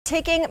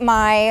taking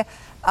my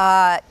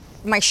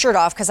my shirt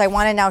off because I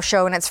want to now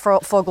show in its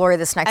full glory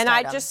this next item.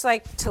 And I just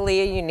like,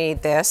 Talia, you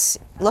need this.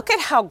 Look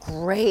at how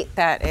great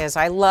that is.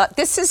 I love,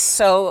 this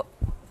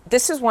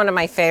is one of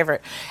my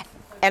favorite.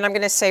 And I'm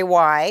going to say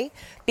why.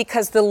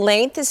 Because the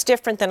length is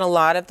different than a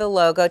lot of the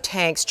logo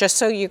tanks, just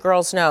so you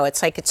girls know.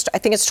 It's like, I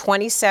think it's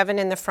 27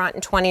 in the front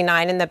and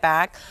 29 in the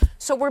back.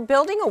 So we're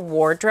building a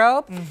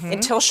wardrobe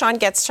until Sean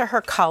gets to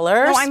her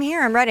colors. No, I'm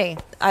here, I'm ready.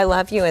 I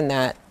love you in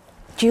that.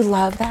 Do you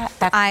love that?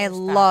 I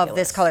love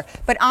this color.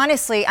 But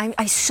honestly,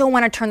 I so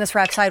want to turn this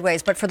rack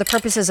sideways, but for the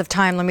purposes of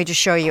time, let me just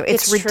show you.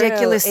 It's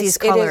ridiculous, these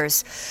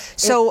colors.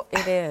 So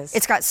it is.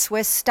 It's got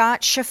Swiss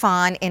dot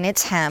chiffon in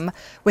its hem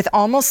with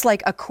almost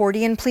like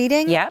accordion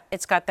pleating. Yep,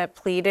 it's got that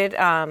pleated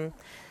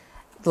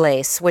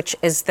lace, which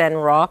is then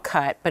raw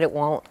cut, but it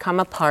won't come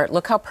apart.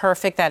 Look how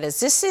perfect that is.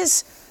 This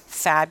is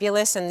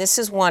fabulous, and this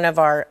is one of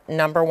our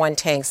 #1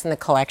 tanks in the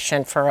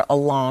collection for a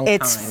long time.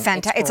 It's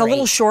fantastic. It's a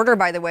little shorter,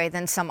 by the way,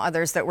 than some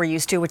others that we're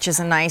used to, which is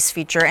a nice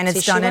feature, and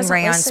it's done in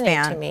rayon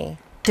span. To me.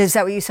 Is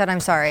that what you said? I'm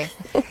sorry.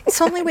 It's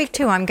only week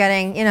 2. I'm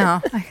getting,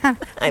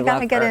 I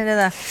gotta get into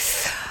the.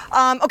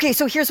 Okay,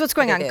 so here's what's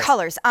going on.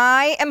 Colors.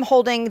 I am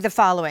holding the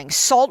following: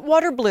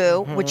 saltwater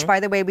blue, which, by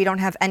the way, we don't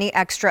have any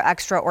extra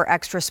or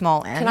extra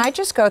small in. Can I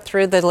just go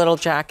through the little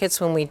jackets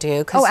when we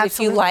do? Because if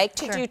you like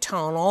to do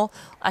tonal,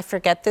 I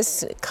forget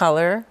this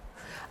color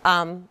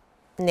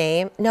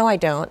name. No, I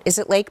don't. Is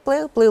it Lake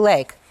Blue? Blue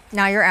Lake.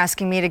 Now you're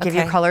asking me to give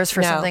you colors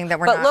for something that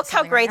we're not. But look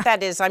how great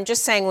that is. I'm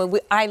just saying,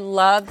 I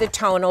love the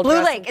tonal.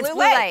 Blue Lake. It's Blue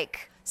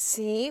Lake.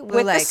 See,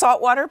 with the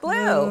saltwater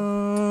blue.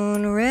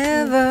 Moon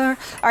River.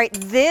 All right,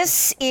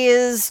 this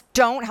is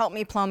Don't Help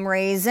Me Plum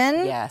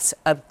Raisin. Yes,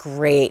 a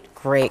great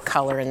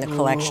color in the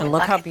collection.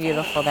 Look how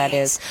beautiful that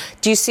is.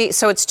 Do you see?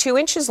 So it's 2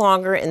 inches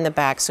longer in the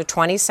back, so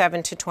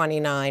 27 to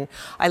 29.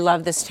 I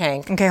love this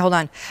tank. Okay, hold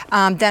on.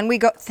 Then we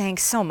go,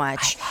 thanks so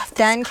much.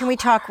 Then can we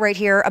talk right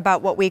here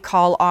about what we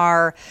call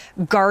our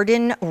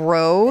garden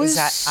rose?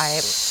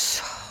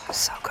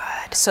 So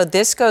good. So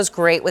this goes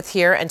great with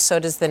here, and so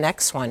does the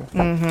next one.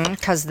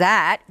 Because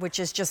that, which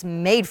is just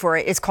made for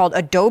it, is called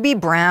Adobe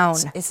Brown.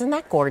 Isn't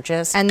that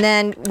gorgeous? And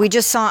then we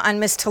just saw on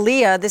Miss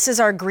Talia, this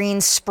is our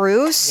green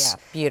spruce. Yeah,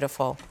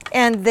 beautiful.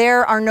 And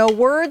there are no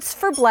words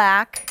for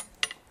black,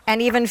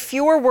 and even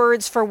fewer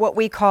words for what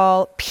we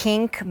call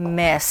pink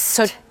mist.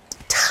 So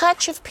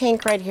touch of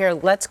pink right here.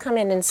 Let's come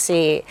in and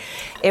see.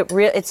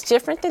 It's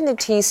different than the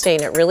tea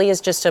stain. It really is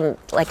just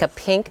like a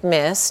pink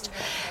mist.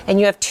 And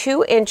you have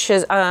 2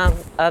 inches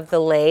of the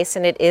lace,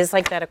 and it is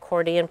like that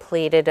accordion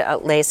pleated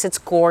lace. It's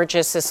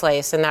gorgeous, this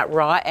lace, and that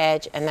raw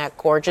edge and that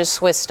gorgeous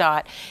Swiss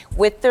dot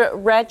with the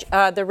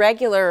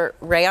regular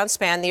rayon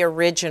span, the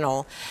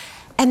original.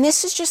 And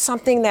this is just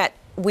something that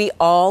we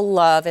all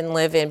love and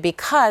live in,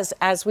 because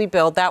as we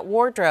build that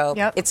wardrobe,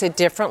 it's a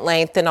different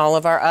length than all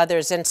of our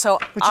others. And so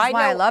which is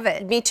why I love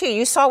it. Me too.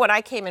 You saw what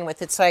I came in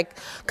with. It's like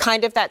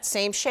kind of that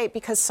same shape,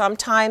 because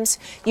sometimes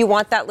you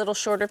want that little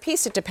shorter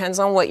piece. It depends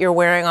on what you're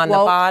wearing on the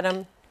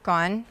bottom.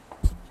 Gone.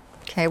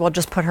 Okay, we'll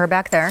just put her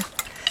back there.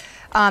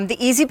 The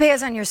Easy Pay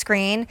is on your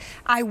screen.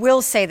 I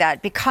will say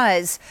that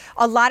because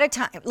a lot of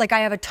times, like I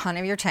have a ton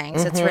of your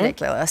tanks, it's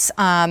ridiculous.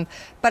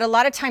 But a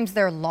lot of times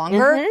they're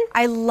longer.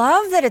 I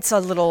love that it's a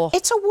little...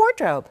 It's a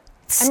wardrobe.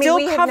 Still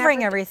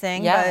covering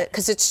everything. Yeah,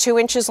 because it's 2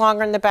 inches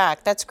longer in the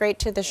back. That's great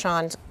to the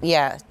Sean.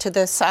 Yeah, to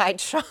the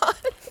side Sean.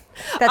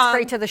 That's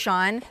great to the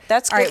Sean.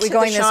 That's great to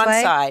the Sean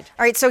side.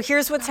 All right, so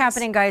here's what's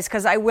happening, guys,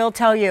 because I will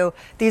tell you,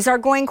 these are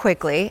going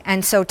quickly,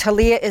 and so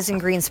Talia is in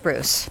green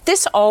spruce.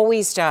 This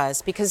always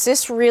does, because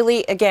this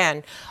really,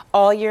 again,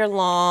 all year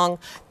long,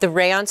 the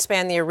rayon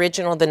span, the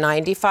original, the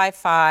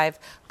 95.5,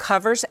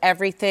 covers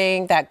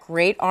everything, that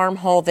great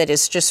armhole that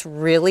is just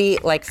really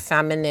like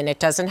feminine. It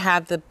doesn't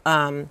have the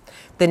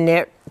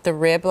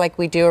rib like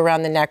we do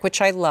around the neck, which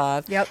I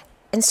love. Yep.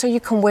 And so you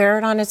can wear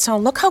it on its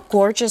own. Look how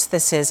gorgeous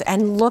this is.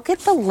 And look at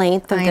the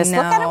length of this. Look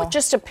at it with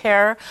just a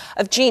pair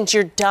of jeans.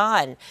 You're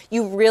done.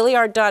 You really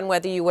are done,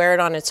 whether you wear it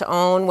on its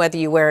own, whether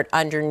you wear it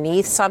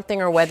underneath something,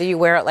 or whether you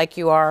wear it like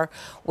you are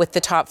with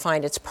the top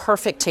find. It's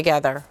perfect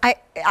together.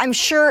 I'm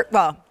sure,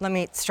 well, let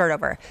me start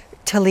over.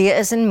 Talia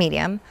is in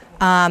medium.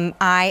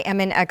 I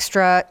am in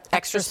extra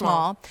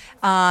small.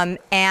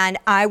 And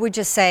I would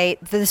just say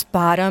this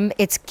bottom,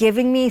 it's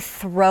giving me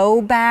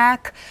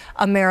throwback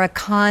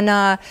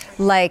Americana,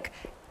 like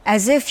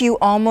as if you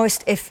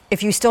almost,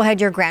 if you still had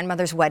your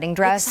grandmother's wedding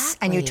dress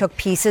and you took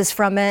pieces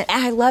from it.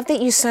 And I love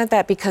that you said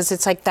that, because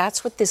it's like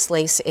that's what this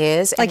lace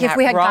is. Like if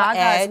we had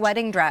Gaga's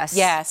wedding dress.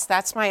 Yes,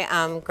 that's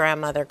my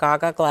grandmother,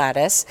 Gaga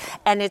Gladys.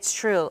 And it's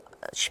true.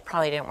 She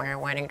probably didn't wear a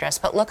wedding dress,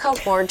 but look how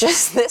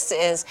gorgeous this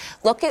is.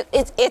 Look at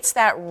it. It's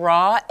that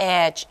raw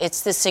edge.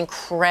 It's this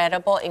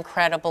incredible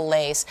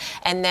lace.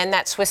 And then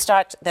that Swiss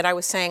dot that I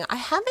was saying, I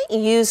haven't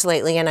used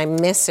lately and I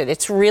miss it.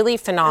 It's really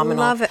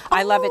phenomenal. I love it.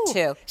 I love it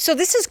too. So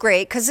this is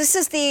great, because this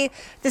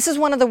is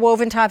one of the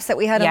woven tops that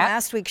we had on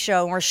last week's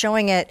show, and we're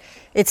showing it.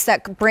 It's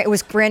it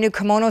was brand new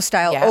kimono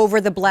style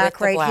over the black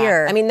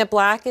here. I mean, the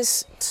black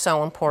is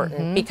so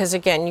important because,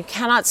 again, you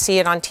cannot see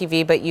it on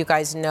TV, but you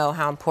guys know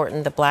how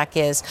important the black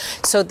is.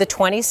 So the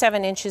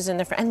 27 inches in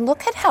the front, and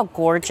look at how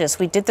gorgeous.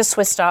 We did the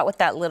Swiss dot with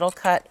that little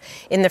cut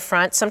in the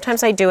front.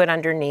 Sometimes I do it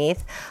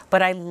underneath,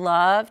 but I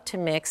love to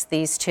mix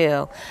these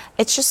two.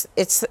 It's just,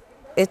 it's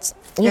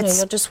you know,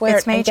 you'll just wear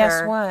it's it. And major.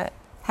 guess what?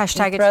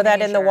 Hashtag You throw it's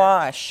that in the major.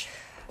 wash.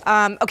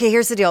 Okay,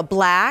 here's the deal.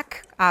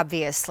 Black,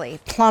 obviously.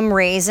 Plum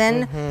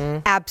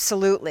raisin,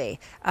 absolutely.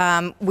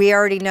 We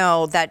already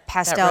know that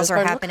pastels rose are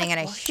gold, look happening how in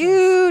a gorgeous.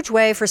 huge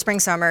way for spring,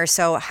 summer.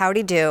 So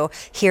howdy do.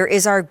 Here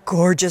is our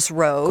gorgeous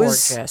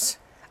rose. Gorgeous.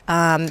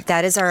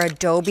 That is our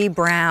Adobe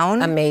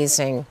brown.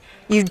 Amazing.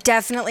 You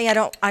definitely, I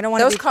don't want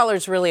to Those be,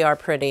 colors really are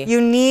pretty. you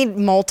need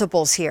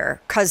multiples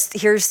here because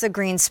here's the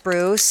green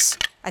spruce.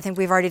 I think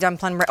we've already done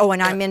plum. Oh,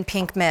 and I'm in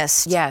pink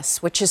mist.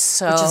 Yes, which is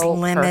so Which is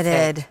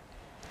limited. perfect.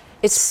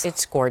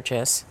 It's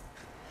gorgeous.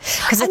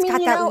 Because it's got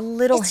that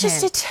little it's hint.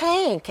 just a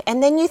tank.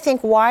 And then you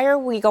think, why are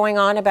we going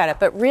on about it?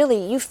 But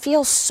really, you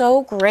feel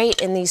so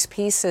great in these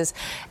pieces.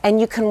 And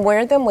you can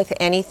wear them with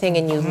anything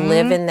and you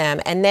live in them.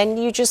 And then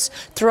you just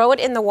throw it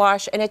in the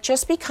wash and it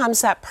just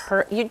becomes that,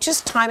 you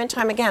just time and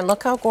time again.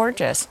 Look how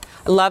gorgeous.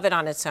 I love it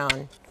on its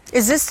own.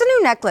 Is this the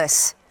new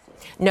necklace?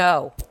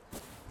 No.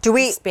 Do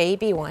we? This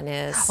baby one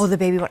is. Oh, the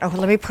baby one. Oh,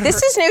 let me put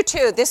This her. is new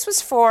too. This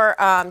was for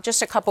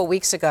just a couple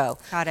weeks ago.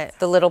 Got it.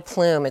 The little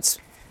plume. It's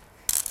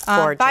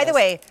gorgeous. By the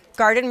way,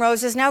 Garden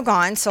Rose is now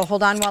gone, so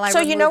hold on while I so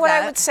remove you know what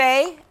that. I would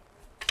say?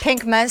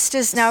 Pink Mist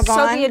is now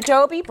gone. So the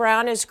Adobe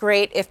Brown is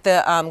great if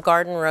the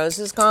Garden Rose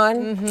is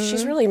gone.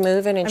 She's really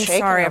moving and I'm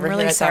shaking sorry, over I'm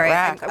really here sorry.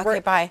 at that rack. Okay,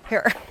 bye.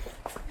 Here.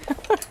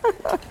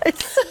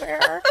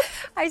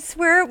 I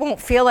swear it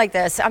won't feel like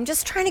this. I'm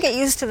just trying to get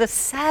used to the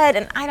set,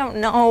 and I don't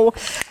know.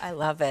 I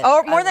love it.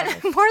 Oh, I more than love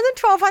it.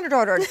 1,200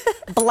 ordered.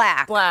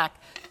 Black. Black.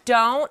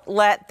 Don't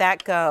let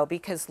that go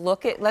because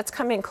let's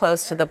come in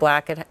close to the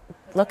black.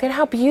 Look at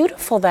how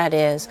beautiful that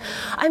is.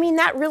 I mean,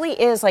 that really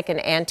is like an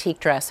antique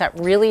dress. That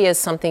really is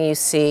something you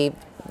see,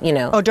 you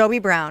know. Adobe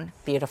Brown.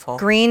 Beautiful.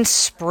 Green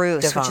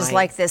Spruce, which is Divine.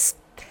 like this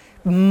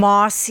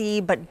mossy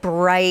but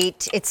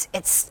bright. It's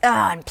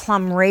and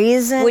Plum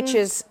Raisin. Which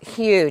is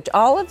huge.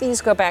 All of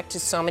these go back to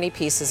so many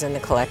pieces in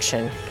the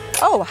collection.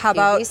 Oh, how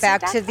about QVC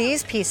back to dot com?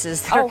 these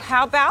pieces? that Oh, are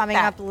how about coming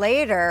that? up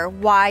later?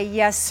 Why,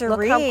 yes,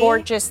 sirree. Look how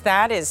gorgeous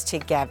that is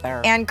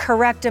together. And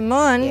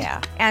Correctamund.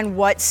 Yeah. And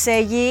what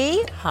say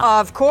ye?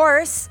 Of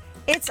course,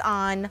 it's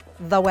on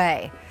the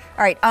way.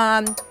 All right.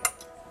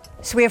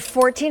 So we have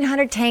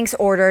 1,400 tanks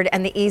ordered,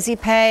 and the Easy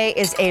Pay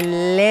is a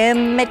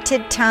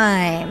limited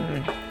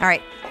time. All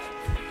right.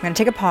 I'm going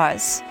to take a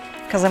pause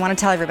because I want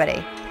to tell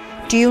everybody.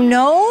 Do you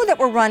know that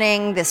we're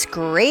running this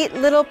great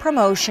little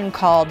promotion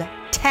called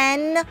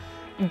 $10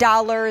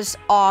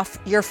 off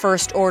your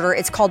first order?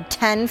 It's called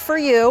 10 for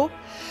you.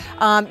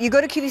 You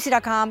go to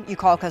QVC.com, you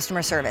call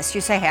customer service.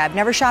 You say, hey, I've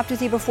never shopped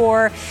with you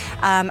before.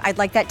 I'd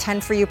like that 10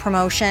 for you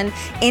promotion.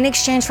 In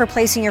exchange for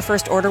placing your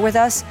first order with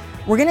us,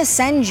 we're going to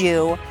send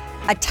you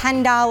a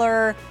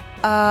 $10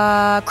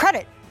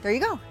 credit. There you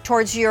go,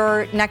 towards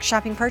your next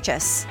shopping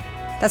purchase.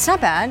 That's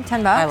not bad,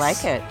 10 bucks. I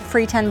like it.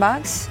 Free 10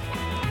 bucks.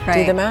 Right.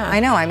 Do the math. I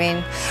know, I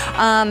mean.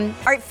 All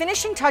right,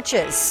 finishing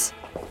touches.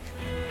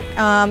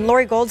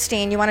 Lori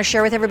Goldstein, you want to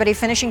share with everybody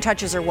finishing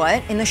touches are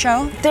what in the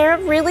show? They're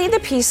really the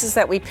pieces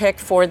that we picked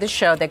for the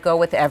show that go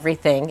with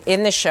everything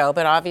in the show,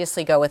 but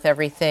obviously go with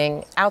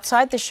everything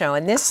outside the show.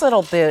 And this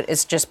little boot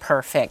is just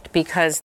perfect because